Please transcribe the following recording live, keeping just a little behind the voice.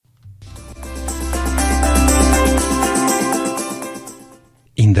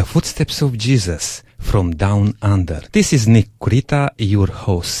Footsteps of Jesus from Down Under. This is Nick Kurita, your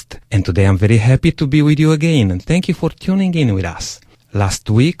host, and today I'm very happy to be with you again, and thank you for tuning in with us. Last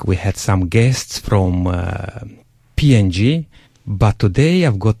week we had some guests from PNG, but today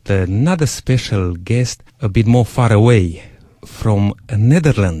I've got another special guest a bit more far away from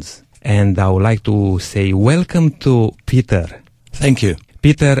Netherlands, and I would like to say welcome to Peter. Thank you.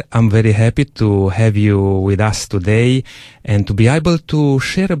 Peter, I'm very happy to have you with us today and to be able to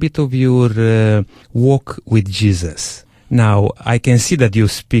share a bit of your walk with Jesus. Now, I can see that you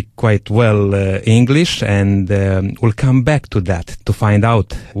speak quite well English, and we'll come back to that to find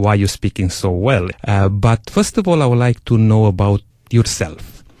out why you're speaking so well. But first of all, I would like to know about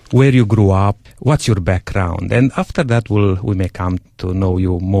yourself, where you grew up, what's your background, and after that we may come to know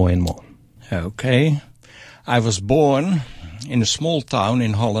you more and more. Okay. I was born in a small town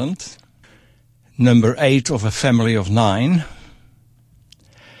in Holland, number 8 of a family of 9.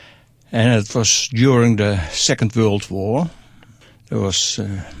 And it was during the Second World War. There was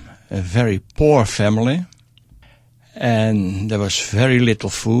a very poor family, and there was very little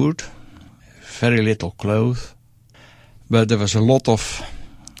food, very little clothes, but there was a lot of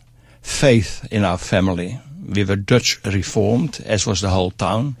faith in our family. We were Dutch Reformed, as was the whole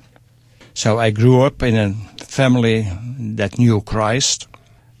town. So I grew up in a family that knew Christ.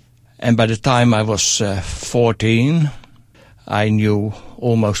 And by the time I was 14, I knew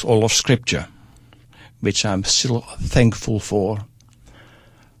almost all of Scripture, which I'm still thankful for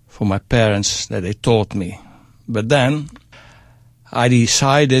my parents that they taught me. But then I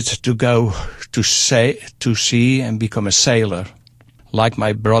decided to go to sea and become a sailor, like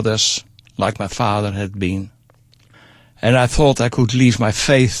my brothers, like my father had been. And I thought I could leave my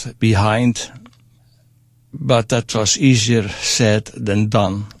faith behind, but that was easier said than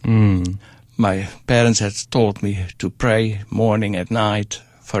done. My parents had taught me to pray morning and night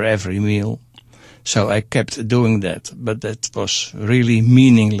for every meal, so I kept doing that, but that was really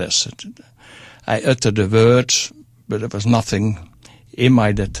meaningless. I uttered the words, but there was nothing in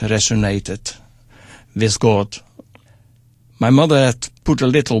me that resonated with God. My mother had put a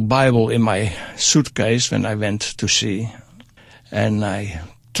little Bible in my suitcase when I went to sea, and I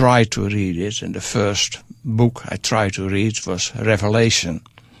tried to read it, and the first book I tried to read was Revelation.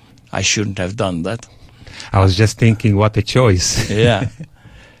 I shouldn't have done that. I was just thinking, what a choice. Yeah.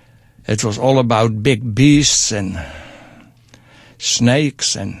 It was all about big beasts and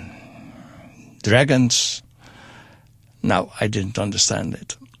snakes and dragons. No, I didn't understand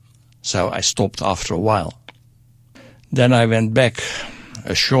it. So I stopped after a while. Then I went back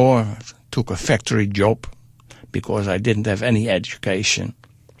ashore, took a factory job, because I didn't have any education.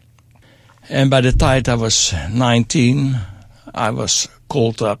 And by the time I was 19, I was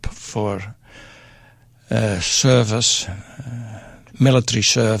called up for service, military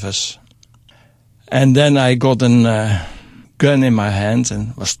service. And then I got a gun in my hand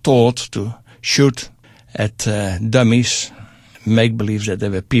and was taught to shoot at dummies, make believe that they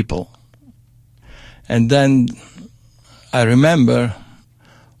were people. And then I remember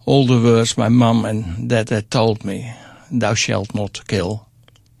all the words my mom and dad had told me, "Thou shalt not kill."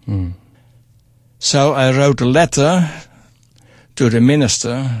 So I wrote a letter to the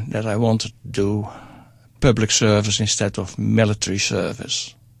minister that I wanted to do public service instead of military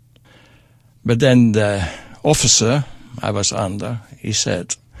service. But then the officer I was under, he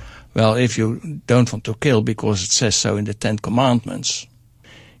said, "Well, if you don't want to kill because it says so in the 10 Commandments,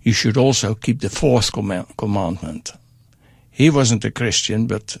 you should also keep the 4th commandment." He wasn't a Christian,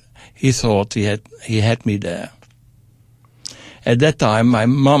 but he thought he had me there. At that time, my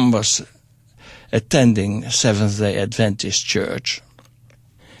mom was attending Seventh-day Adventist church,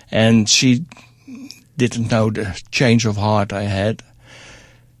 and she didn't know the change of heart I had.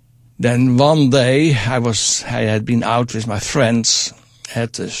 Then one day, I had been out with my friends,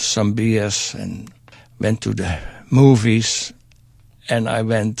 had some beers, and went to the movies, and I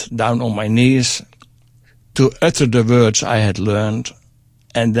went down on my knees to utter the words I had learned,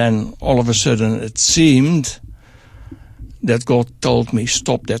 and then all of a sudden it seemed that God told me,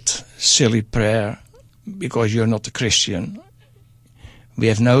 "Stop that silly prayer, because you're not a Christian. We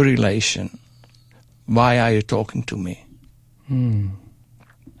have no relation. Why are you talking to me?"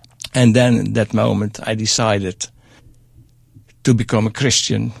 And then at that moment I decided to become a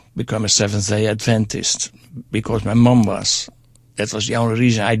Christian, become a Seventh-day Adventist, because my mom was. That was the only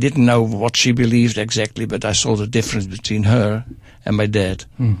reason. I didn't know what she believed exactly, but I saw the difference between her and my dad.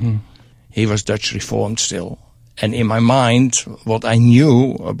 He was Dutch Reformed still. And in my mind, what I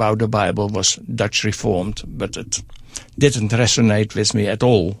knew about the Bible was Dutch Reformed, but it didn't resonate with me at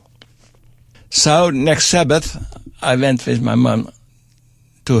all. So next Sabbath, I went with my mom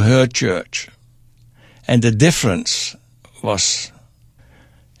to her church. And the difference was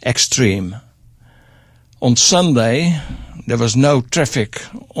extreme. On Sunday, there was no traffic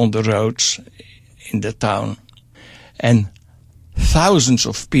on the roads in the town. And thousands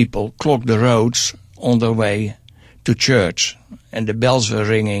of people clogged the roads on their way to church. And the bells were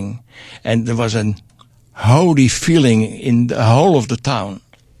ringing. And there was a holy feeling in the whole of the town.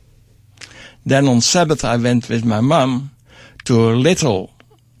 Then on Sabbath I went with my mum to a little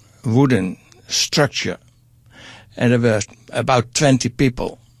wooden structure. And there were about 20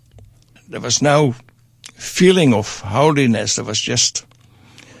 people. There was no feeling of holiness. There was just,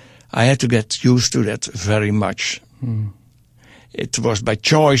 I had to get used to that very much. It was by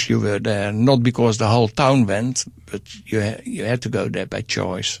choice you were there, not because the whole town went, but you had to go there by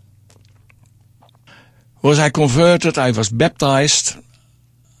choice. Was I converted? I was baptized.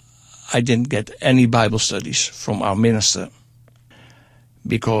 I didn't get any Bible studies from our minister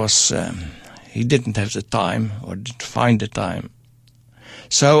because he didn't have the time or didn't find the time.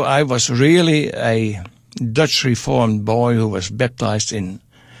 So I was really a Dutch Reformed boy who was baptized in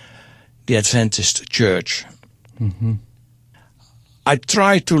the Adventist church. Mm-hmm. I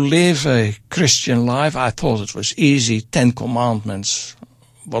tried to live a Christian life. I thought it was easy, 10 commandments.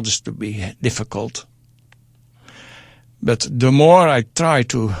 What is to be difficult? But the more I tried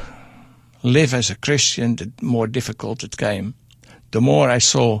to live as a Christian, the more difficult it came. The more I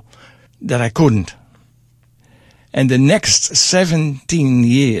saw that I couldn't. And the next 17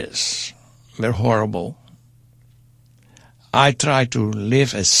 years were horrible. I tried to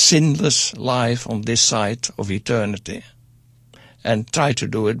live a sinless life on this side of eternity and tried to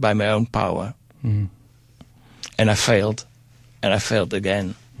do it by my own power. Mm. And I failed, and I failed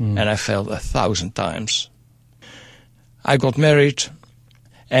again, and I failed 1,000 times. I got married,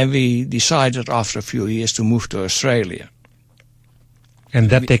 and we decided after a few years to move to Australia. And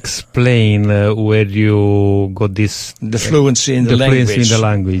that explains where you got this... The fluency in the language. Fluency in the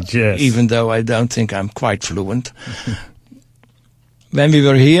language, yes. Even though I don't think I'm quite fluent. When we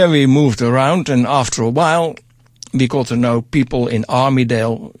were here, we moved around, and after a while, we got to know people in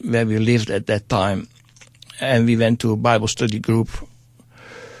Armidale, where we lived at that time. And we went to a Bible study group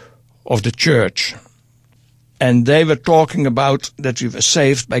of the church. And they were talking about that we were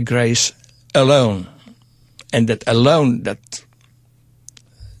saved by grace alone. And that alone, that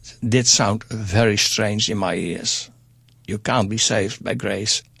did sound very strange in my ears. You can't be saved by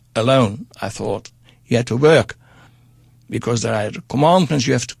grace alone, I thought. You had to work. Because there are commandments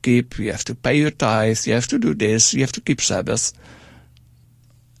you have to keep, you have to pay your tithe, you have to do this, you have to keep Sabbath.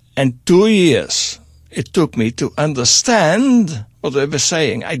 And 2 years it took me to understand what they were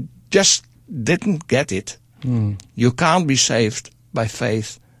saying. I just didn't get it. You can't be saved by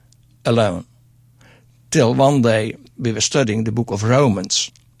faith alone. Till one day we were studying the book of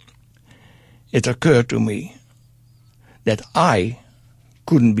Romans. It occurred to me that I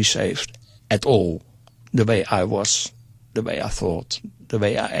couldn't be saved at all the way I was, the way I thought, the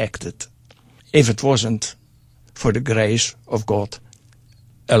way I acted, if it wasn't for the grace of God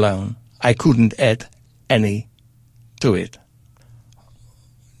alone. I couldn't add any to it.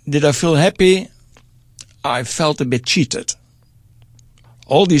 Did I feel happy? I felt a bit cheated.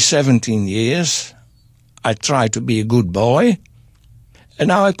 All these 17 years, I tried to be a good boy, and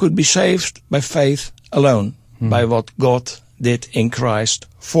now I could be saved by faith alone, by what God did in Christ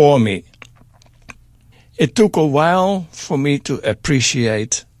for me. It took a while for me to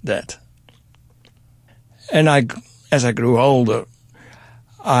appreciate that. And as I grew older,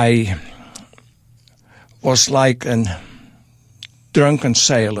 I was like a drunken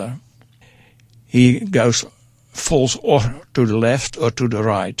sailor. He falls or to the left or to the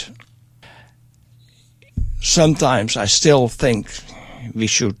right. Sometimes I still think we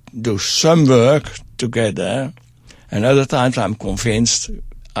should do some work together, and other times I'm convinced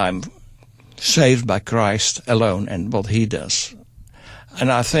I'm saved by Christ alone and what He does.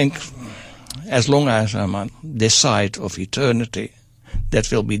 And I think as long as I'm on this side of eternity, that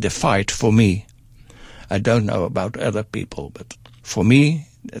will be the fight for me. I don't know about other people, but for me,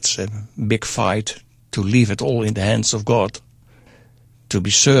 it's a big fight to leave it all in the hands of God, to be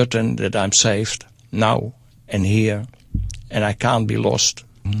certain that I'm saved now and here, and I can't be lost,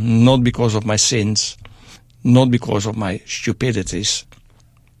 not because of my sins, not because of my stupidities.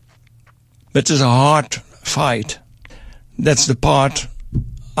 But it's a hard fight. That's the part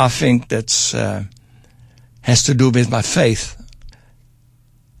I think that's has to do with my faith.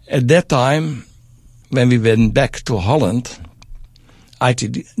 At that time, when we went back to Holland, I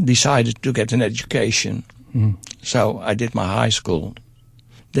decided to get an education. So I did my high school.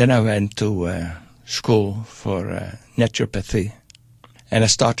 Then I went to school for naturopathy. And I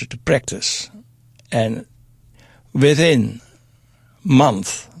started to practice. And within a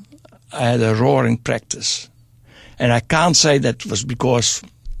month, I had a roaring practice. And I can't say that was because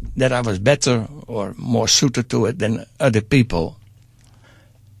that I was better or more suited to it than other people.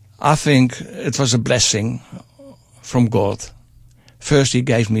 I think it was a blessing from God. First he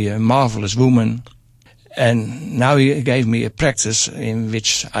gave me a marvelous woman, and now he gave me a practice in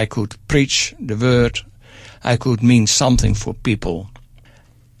which I could preach the word, I could mean something for people.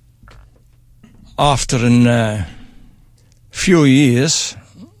 After a few years,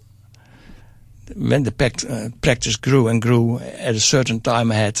 when the practice grew and grew, at a certain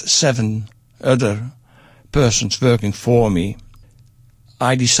time I had 7 other persons working for me.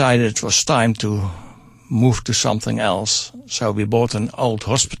 I decided it was time to move to something else. So we bought an old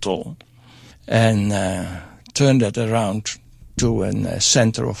hospital and turned it around to a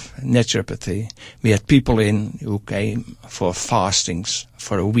center of naturopathy. We had people in who came for fastings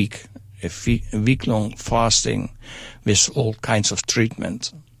for a week-long fasting with all kinds of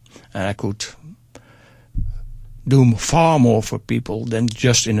treatment. And I could do far more for people than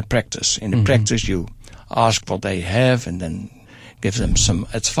just in a practice. In a practice you ask what they have and then give them some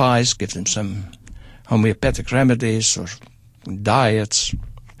advice, give them some homeopathic remedies or diets.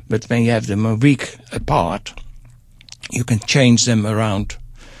 But when you have them a week apart, you can change them around.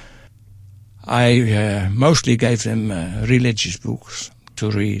 I mostly gave them religious books to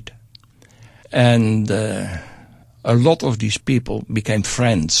read. And a lot of these people became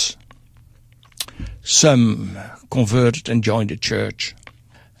friends. Some converted and joined the church.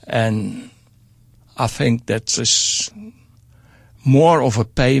 And I think that is more of a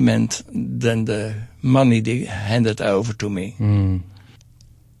payment than the money they handed over to me.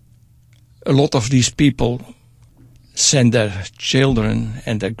 A lot of these people send their children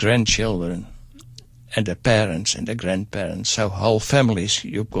and their grandchildren and their parents and their grandparents, so whole families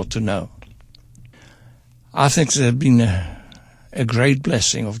you've got to know. I think it has been a great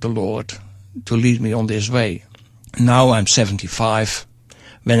blessing of the Lord to lead me on this way. Now I'm 75.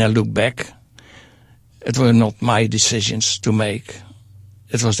 When I look back, it were not my decisions to make.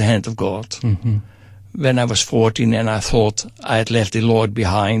 It was the hand of God. When I was 14 and I thought I had left the Lord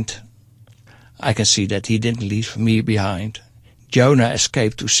behind, I can see that he didn't leave me behind. Jonah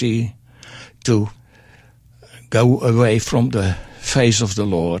escaped to sea to go away from the face of the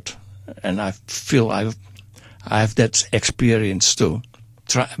Lord. And I feel I have that experience too.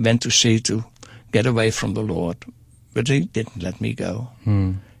 Went to sea to get away from the Lord. But he didn't let me go.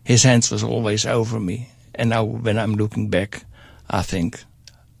 His hands was always over me. And now when I'm looking back, I think,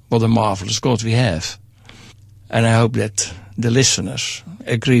 what a marvelous God we have. And I hope that the listeners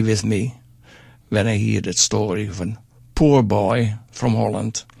agree with me when I hear that story of a poor boy from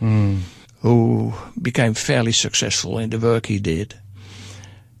Holland who became fairly successful in the work he did.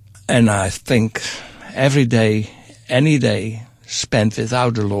 And I think every day, any day spent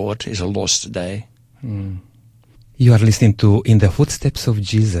without the Lord is a lost day. You are listening to In the Footsteps of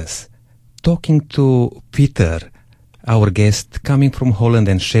Jesus, talking to Peter, our guest coming from Holland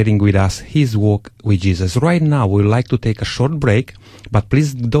and sharing with us his walk with Jesus. Right now, we would like to take a short break, but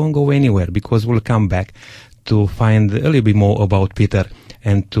please don't go anywhere because we'll come back to find a little bit more about Peter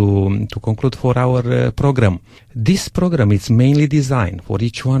and to conclude for our program. This program is mainly designed for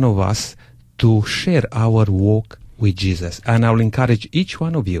each one of us to share our walk with Jesus. And I will encourage each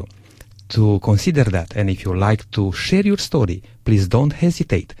one of you to consider that. And if you like to share your story, please don't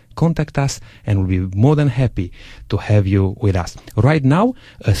hesitate. Contact us and we'll be more than happy to have you with us. Right now,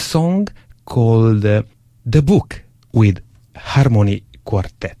 a song called The Book with Harmony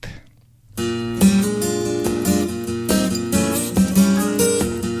Quartet.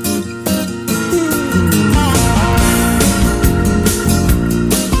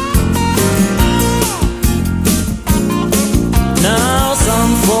 Now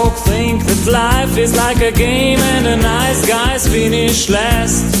some folk think that life is like a game and the nice guys finish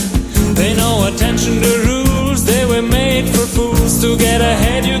last. Pay no attention to rules, they were made for fools. To get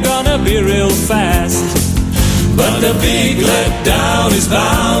ahead you're gonna be real fast. But the big letdown is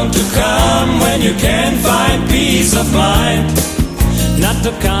bound to come when you can't find peace of mind. Not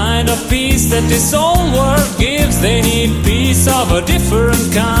the kind of peace that this old world gives, they need peace of a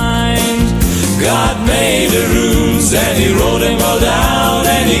different kind. God made the rules and he wrote them all down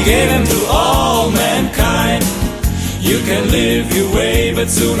and he gave them to all mankind. You can live your way, but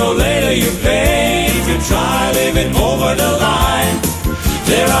sooner or later you pay if you try living over the line.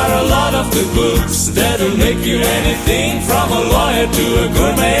 There are a lot of good books that'll make you anything from a lawyer to a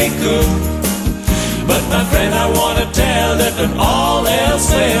gourmet cook. But my friend, I want to tell that when all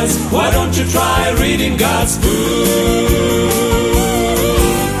else fails, why don't you try reading God's book?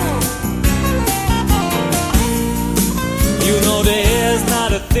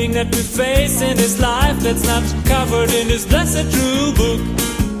 that we face in this life that's not covered in this blessed true book.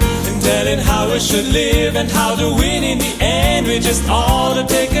 And telling how we should live and how to win in the end, we just ought to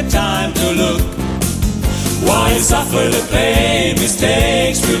take a time to look. Why suffer the pain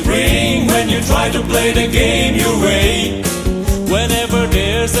mistakes will bring when you try to play the game your way? Whenever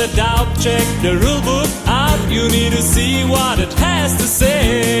there's a doubt, check the rule book out. You need to see what it has to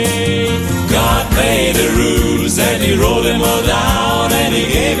say. God made the rules and He wrote them all down, and He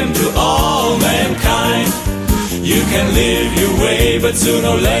gave them to all mankind. You can live your way, but sooner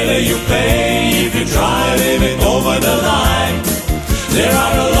or later you pay if you try living over the line. There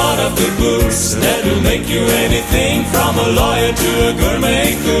are a lot of good books that will make you anything from a lawyer to a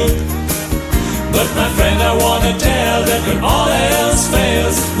gourmet cook. But my friend, I want to tell that when all else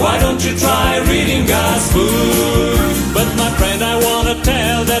fails, why don't you try reading God's book? But my friend, I want to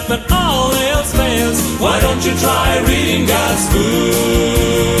tell that when all else fails, why don't you try reading God's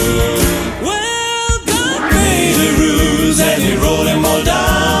book? Well, God made the rules and He wrote them all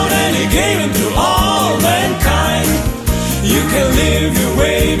down, and He gave them to all mankind. You can live your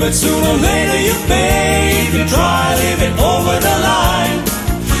way, but sooner or later you pay if you try living over the line.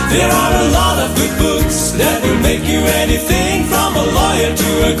 There are a lot of good books that will make you anything from a lawyer to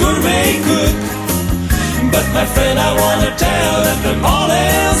a gourmet cook. But my friend, I want to tell that when all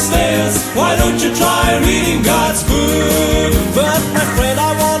else fails, why don't you try reading God's book? But my friend,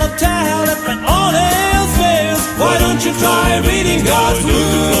 I want to tell that when all else fails, why don't you try reading God's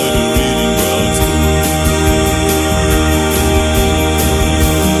book?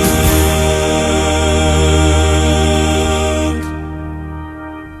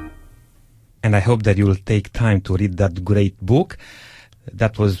 And I hope that you will take time to read that great book.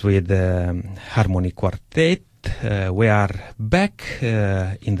 That was with Harmony Quartet. We are back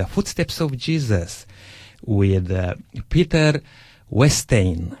in the footsteps of Jesus with Peter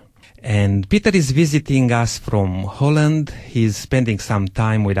Westijn. And Peter is visiting us from Holland. He's spending some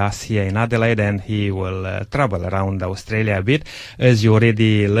time with us here in Adelaide, and he will travel around Australia a bit. As you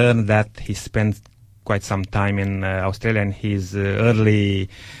already learned that he spent quite some time in Australia in his early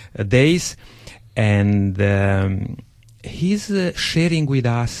days, and he's sharing with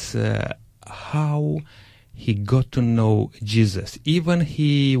us how he got to know Jesus. Even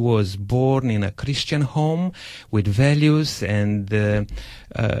he was born in a Christian home with values, and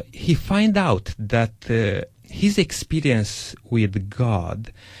he find out that his experience with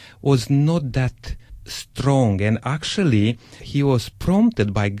God was not that strong, and actually he was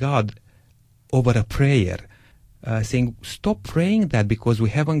prompted by God over a prayer, saying, stop praying that because we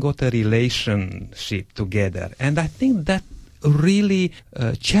haven't got a relationship together. And I think that really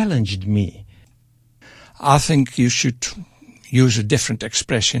challenged me. I think you should use a different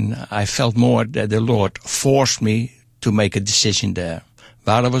expression. I felt more that the Lord forced me to make a decision there,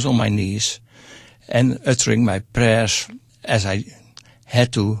 while I was on my knees and uttering my prayers as I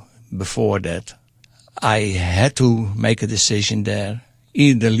had to before that. I had to make a decision there.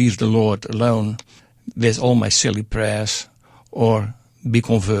 Either leave the Lord alone with all my silly prayers or be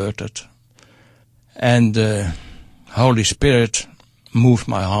converted. And the Holy Spirit moved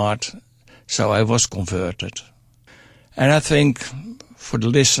my heart, so I was converted. And I think for the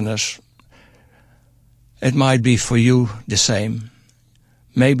listeners, it might be for you the same.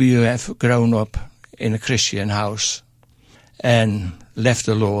 Maybe you have grown up in a Christian house and left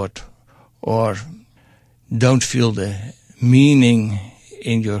the Lord, or don't feel the meaning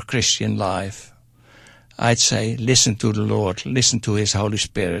in your Christian life. I'd say listen to the Lord, listen to His Holy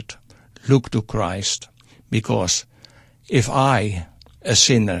Spirit, look to Christ, because if I, a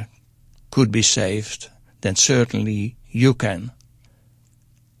sinner, could be saved, then certainly you can.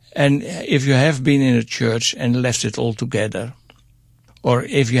 And if you have been in a church and left it altogether, or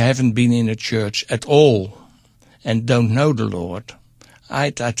if you haven't been in a church at all and don't know the Lord,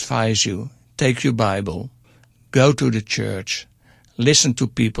 I'd advise you, take your Bible, go to the church, listen to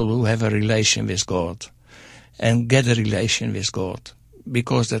people who have a relation with God, and get a relation with God,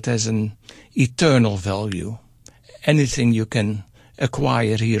 because that has an eternal value. Anything you can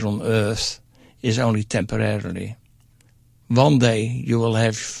acquire here on earth is only temporarily. One day you will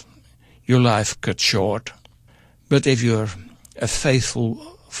have your life cut short, but if you're a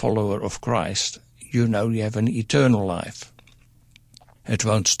faithful follower of Christ, you know you have an eternal life. It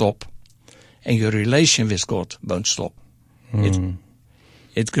won't stop, and your relation with God won't stop.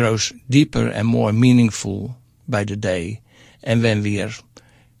 It grows deeper and more meaningful by the day, and when we are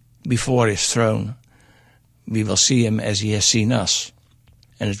before His throne, we will see Him as He has seen us,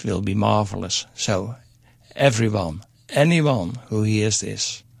 and it will be marvelous. So everyone, anyone who hears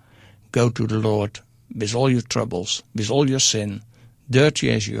this, go to the Lord with all your troubles, with all your sin,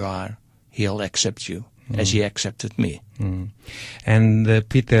 dirty as you are, He'll accept you as He accepted me. And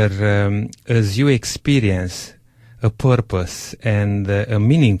Peter, as you experience a purpose and a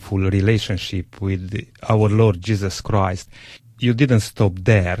meaningful relationship with our Lord Jesus Christ, you didn't stop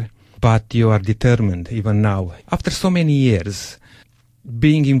there, but you are determined even now. After so many years,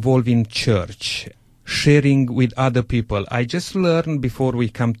 being involved in church, sharing with other people, I just learned before we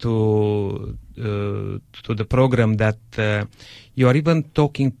come to the program that you are even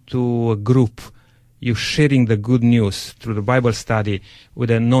talking to a group. You're sharing the good news through the Bible study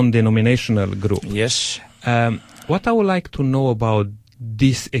with a non-denominational group. Yes. What I would like to know about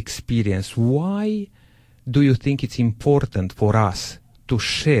this experience, why do you think it's important for us to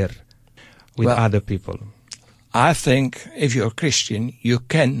share with other people? I think if you're a Christian, you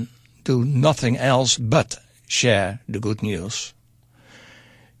can do nothing else but share the good news.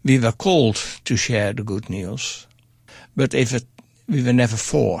 We were called to share the good news, but we were never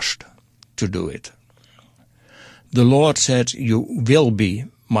forced to do it. The Lord said, you will be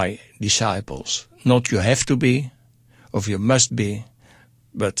my disciples. Not you have to be, or you must be,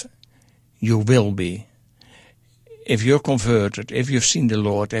 but you will be. If you're converted, if you've seen the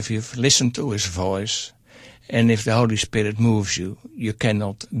Lord, if you've listened to His voice, and if the Holy Spirit moves you, you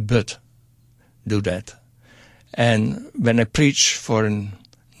cannot but do that. And when I preach for a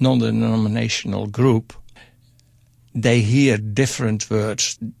non-denominational group, they hear different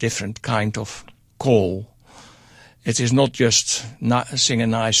words, different kind of call. It is not just sing a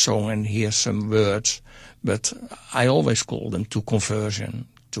nice song and hear some words, but I always call them to conversion,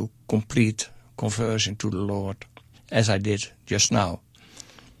 to complete conversion to the Lord, as I did just now.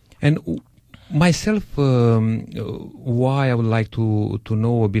 And myself, why I would like to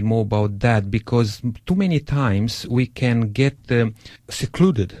know a bit more about that, because too many times we can get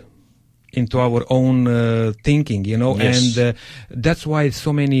secluded into our own thinking, Yes. and that's why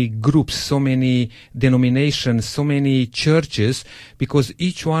so many groups, so many denominations, so many churches, because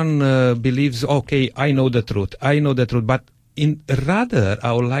each one believes, okay, I know the truth, but rather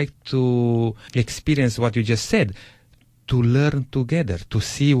I would like to experience what you just said, to learn together, to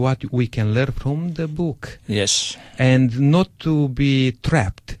see what we can learn from the book. Yes. And not to be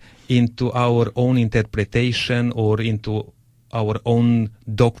trapped into our own interpretation or into our own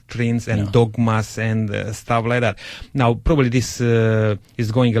doctrines and dogmas and stuff like that. Now, probably this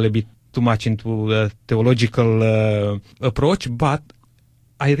is going a little bit too much into a theological approach, but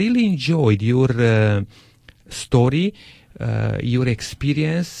I really enjoyed your story, your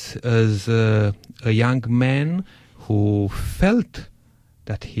experience as a young man who felt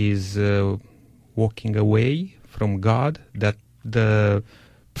that he's walking away from God, that the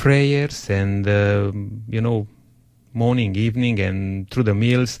prayers and, morning, evening, and through the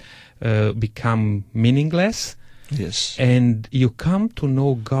meals become meaningless. Yes. And you come to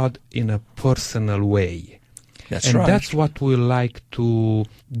know God in a personal way. That's right. And that's what we like to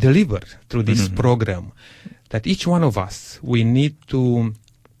deliver through this program. That each one of us, we need to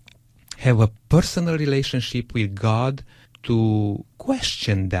have a personal relationship with God, to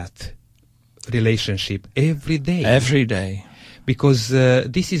question that relationship every day. Every day. Because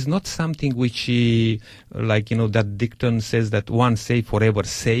this is not something which, that dictum says that once saved, forever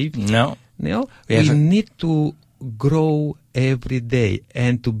saved. No. No, we need to grow every day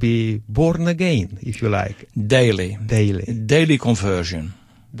and to be born again, if you like. Daily. Daily Conversion.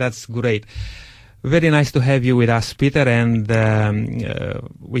 That's great. Very nice to have you with us, Peter, and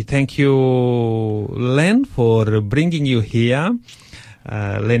we thank you, Len, for bringing you here.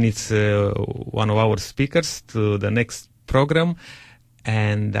 Len is one of our speakers to the next program,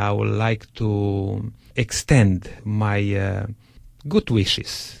 and I would like to extend my good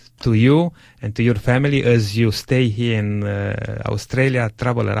wishes to you and to your family as you stay here in Australia,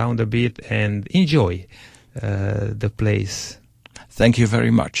 travel around a bit, and enjoy the place. Thank you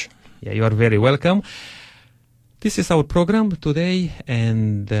very much. Yeah, you are very welcome. This is our program today,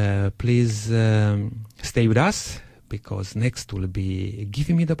 and please stay with us, because next will be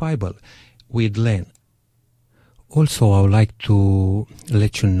Giving Me the Bible with Len. Also, I would like to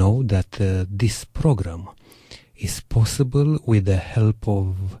let you know that this program is possible with the help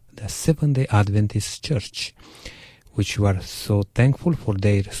of the Seventh-day Adventist Church, which we are so thankful for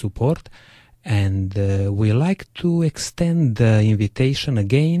their support, and we like to extend the invitation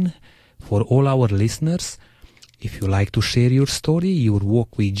again for all our listeners. If you like to share your story, your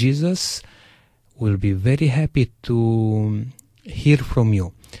walk with Jesus, we'll be very happy to hear from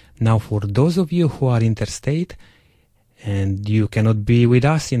you. Now, for those of you who are interstate and you cannot be with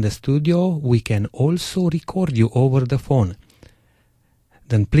us in the studio, we can also record you over the phone.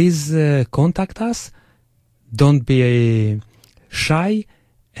 Then please contact us. Don't be shy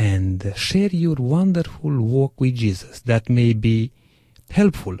and share your wonderful walk with Jesus that may be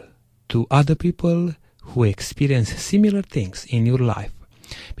helpful to other people who experience similar things in your life.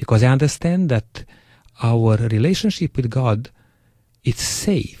 Because I understand that our relationship with God, it's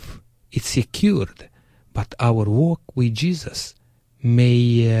safe, it's secured, but our walk with Jesus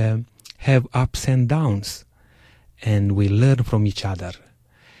may have ups and downs, and we learn from each other.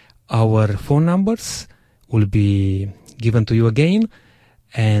 Our phone numbers will be given to you again,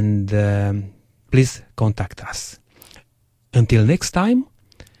 and please contact us. Until next time,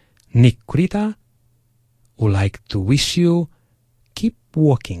 Nick Kurita would like to wish you keep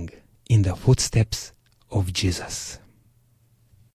walking in the footsteps of Jesus.